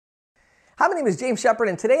Hi, my name is James Shepard,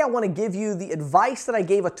 and today I want to give you the advice that I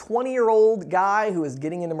gave a 20-year-old guy who is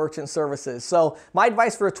getting into merchant services. So my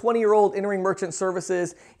advice for a 20-year-old entering merchant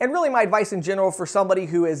services, and really my advice in general for somebody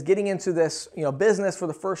who is getting into this business for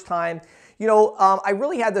the first time. I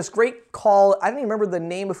really had this great call. I don't even remember the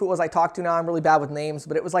name of who it was I talked to now. I'm really bad with names,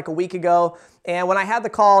 but it was like a week ago. And when I had the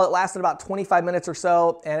call, it lasted about 25 minutes or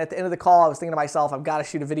so. And at the end of the call, I was thinking to myself, I've got to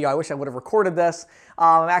shoot a video. I wish I would have recorded this.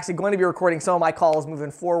 I'm actually going to be recording some of my calls moving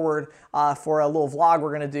forward for a little vlog we're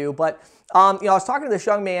going to do. But I was talking to this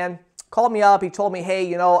young man. Called me up. He told me,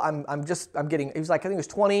 hey, I'm getting. He was like, I think he was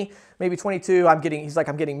 20, maybe 22. I'm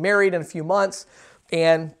getting married in a few months,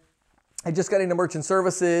 and I just got into merchant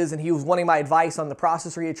services, and he was wanting my advice on the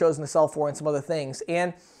processor he had chosen to sell for and some other things.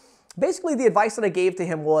 And basically the advice that I gave to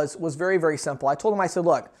him was very, very simple. I told him, I said,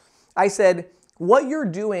 look, what you're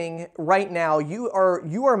doing right now, you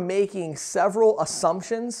are making several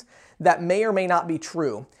assumptions that may or may not be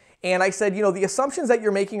true. And I said, the assumptions that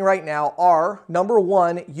you're making right now are, number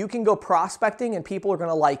one, you can go prospecting and people are going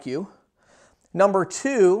to like you. Number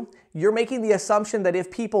two, you're making the assumption that if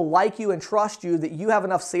people like you and trust you, that you have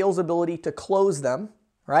enough sales ability to close them,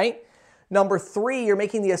 right? Number three, you're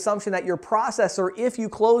making the assumption that your processor, if you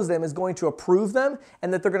close them, is going to approve them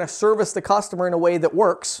and that they're going to service the customer in a way that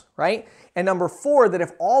works, right? And number four, that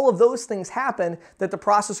if all of those things happen, that the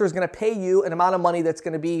processor is going to pay you an amount of money that's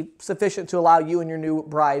going to be sufficient to allow you and your new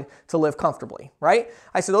bride to live comfortably, right?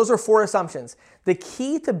 I said those are four assumptions. The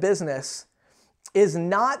key to business is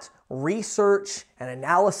not research and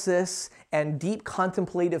analysis and deep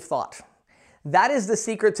contemplative thought. That is the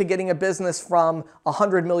secret to getting a business from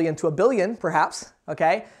 100 million to a billion, perhaps,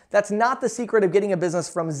 okay? That's not the secret of getting a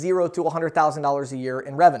business from $0 to $100,000 a year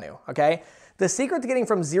in revenue, okay? The secret to getting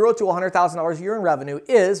from $0 to $100,000 a year in revenue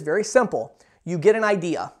is very simple. You get an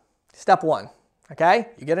idea, step one, okay?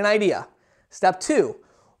 You get an idea. Step two,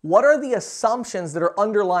 what are the assumptions that are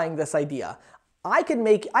underlying this idea? I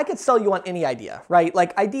could sell you on any idea, right?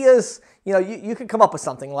 Like ideas, you could come up with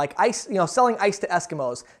something like ice, selling ice to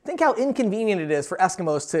Eskimos. Think how inconvenient it is for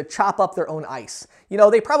Eskimos to chop up their own ice.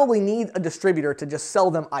 They probably need a distributor to just sell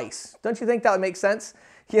them ice. Don't you think that would make sense?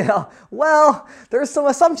 Well, there's some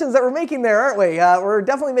assumptions that we're making there, aren't we? We're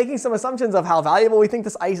definitely making some assumptions of how valuable we think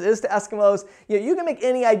this ice is to Eskimos. You can make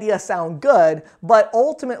any idea sound good, but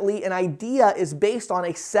ultimately an idea is based on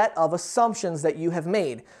a set of assumptions that you have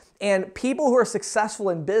made. And people who are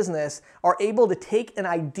successful in business are able to take an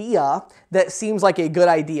idea that seems like a good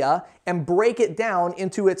idea and break it down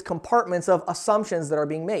into its compartments of assumptions that are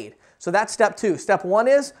being made. So that's step two. Step one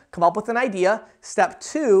is come up with an idea. Step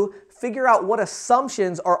two, figure out what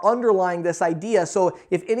assumptions are underlying this idea. So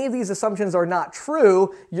if any of these assumptions are not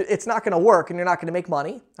true, it's not going to work and you're not going to make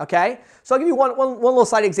money, okay? So I'll give you one little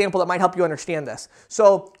side example that might help you understand this.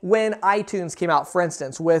 So when iTunes came out, for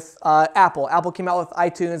instance, with Apple came out with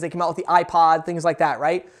iTunes, they came out with the iPod, things like that,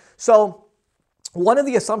 right? So one of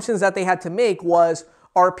the assumptions that they had to make was,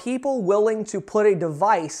 are people willing to put a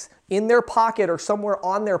device in their pocket or somewhere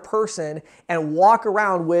on their person and walk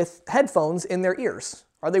around with headphones in their ears?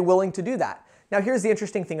 Are they willing to do that? Now, here's the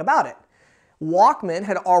interesting thing about it. Walkman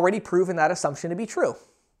had already proven that assumption to be true,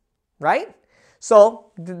 right?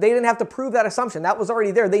 So they didn't have to prove that assumption. That was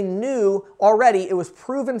already there. They knew already, it was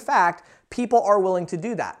proven fact, people are willing to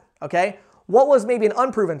do that, okay? What was maybe an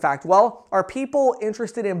unproven fact? Well, are people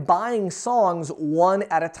interested in buying songs one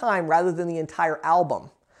at a time rather than the entire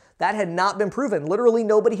album? That had not been proven. Literally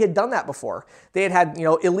nobody had done that before. They had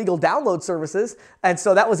illegal download services, and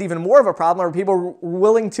so that was even more of a problem. Where people were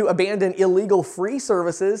willing to abandon illegal free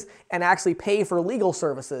services and actually pay for legal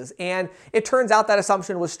services. And it turns out that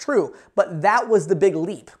assumption was true, but that was the big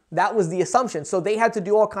leap. That was the assumption. So they had to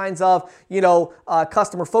do all kinds of,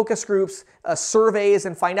 customer focus groups, surveys,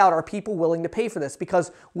 and find out, are people willing to pay for this?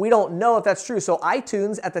 Because we don't know if that's true. So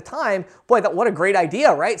iTunes at the time, boy, what a great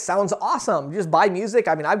idea, right? Sounds awesome. Just buy music.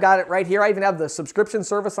 I mean, I've got it right here. I even have the subscription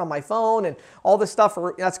service on my phone and all this stuff.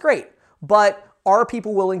 That's great. But are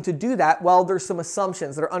people willing to do that? Well, there's some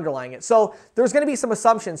assumptions that are underlying it. So there's going to be some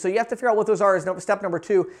assumptions. So you have to figure out what those are is step number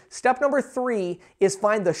two. Step number three is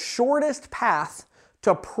find the shortest path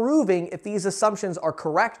to proving if these assumptions are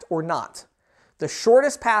correct or not. The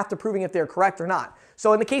shortest path to proving if they're correct or not.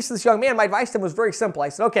 So in the case of this young man, my advice to him was very simple. I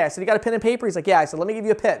said, okay, you got a pen and paper? He's like, yeah. I said, let me give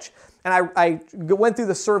you a pitch. And I went through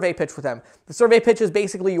the survey pitch with him. The survey pitch is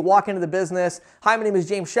basically you walk into the business. Hi, my name is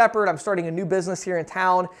James Shepard. I'm starting a new business here in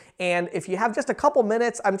town. And if you have just a couple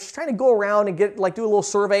minutes, I'm just trying to go around and do a little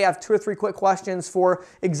survey. I have 2 or 3 quick questions for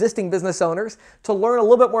existing business owners to learn a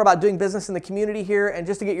little bit more about doing business in the community here and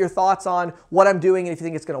just to get your thoughts on what I'm doing and if you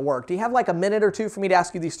think it's going to work. Do you have like a minute or two for me to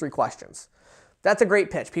ask you these 3 questions? That's a great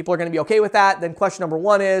pitch. People are going to be okay with that. Then question number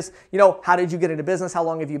one is, how did you get into business? How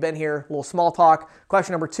long have you been here? A little small talk.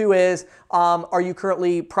 Question number two is, are you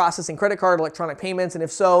currently processing credit card, electronic payments? And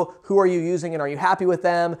if so, who are you using and are you happy with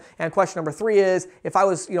them? And question number three is, if I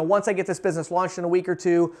was, once I get this business launched in a week or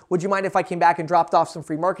two, would you mind if I came back and dropped off some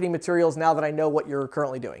free marketing materials now that I know what you're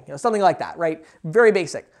currently doing? Something like that, right? Very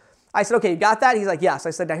basic. I said, okay, you got that? He's like, yes. I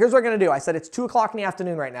said, now here's what we're going to do. I said, it's 2 o'clock in the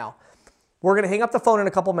afternoon right now. We're going to hang up the phone in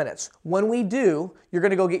a couple minutes. When we do, you're going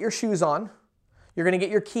to go get your shoes on. You're going to get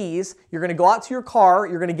your keys. You're going to go out to your car.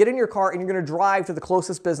 You're going to get in your car and you're going to drive to the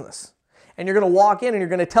closest business. And you're going to walk in and you're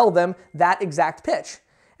going to tell them that exact pitch.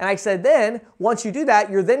 And I said, then once you do that,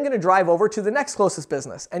 you're then going to drive over to the next closest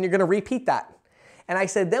business and you're going to repeat that. And I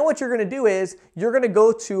said, then what you're going to do is you're going to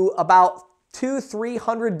go to about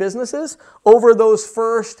 200-300 businesses over those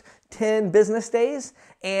first 10 business days,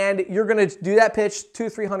 and you're going to do that pitch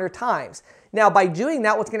 200-300 times. Now, by doing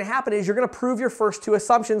that, what's going to happen is you're going to prove your first 2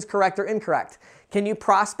 assumptions correct or incorrect. Can you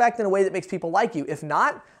prospect in a way that makes people like you? If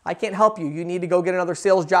not, I can't help you. You need to go get another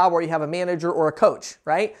sales job where you have a manager or a coach,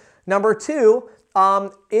 right? Number 2,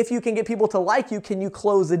 if you can get people to like you, can you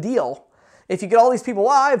close a deal? If you get all these people,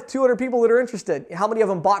 well, I have 200 people that are interested. How many of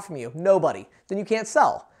them bought from you? Nobody. Then you can't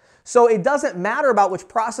sell. So it doesn't matter about which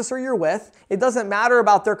processor you're with. It doesn't matter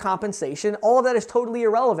about their compensation. All of that is totally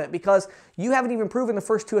irrelevant because you haven't even proven the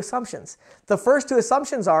first 2 assumptions. The first 2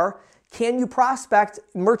 assumptions are, can you prospect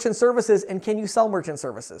merchant services and can you sell merchant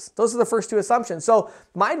services? Those are the first 2 assumptions. So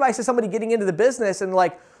my advice to somebody getting into the business and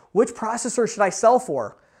like, which processor should I sell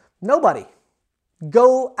for? Nobody.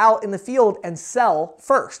 Go out in the field and sell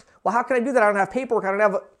first. Well, how can I do that? I don't have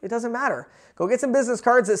paperwork. It doesn't matter. Go get some business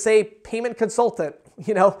cards that say payment consultant,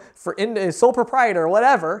 for sole proprietor or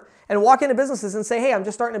whatever, and walk into businesses and say, hey, I'm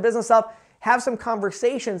just starting a business up. Have some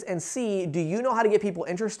conversations and see, do you know how to get people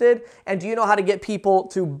interested? And do you know how to get people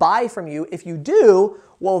to buy from you? If you do,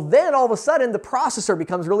 well, then all of a sudden the processor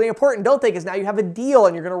becomes really important, don't they? Because now you have a deal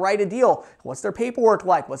and you're going to write a deal. What's their paperwork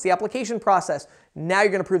like? What's the application process? Now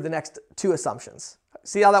you're going to prove the next 2 assumptions.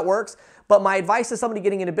 See how that works? But my advice to somebody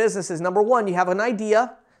getting into business is, number 1, you have an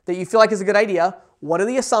idea that you feel like is a good idea. What are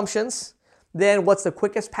the assumptions? Then what's the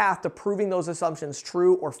quickest path to proving those assumptions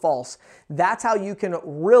true or false? That's how you can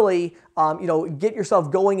really get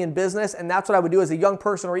yourself going in business. And that's what I would do as a young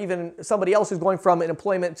person or even somebody else who's going from an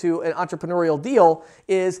employment to an entrepreneurial deal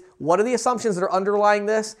is, what are the assumptions that are underlying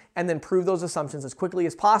this? And then prove those assumptions as quickly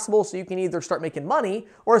as possible so you can either start making money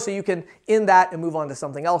or so you can end that and move on to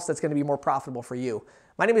something else that's going to be more profitable for you.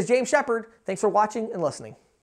 My name is James Shepard. Thanks for watching and listening.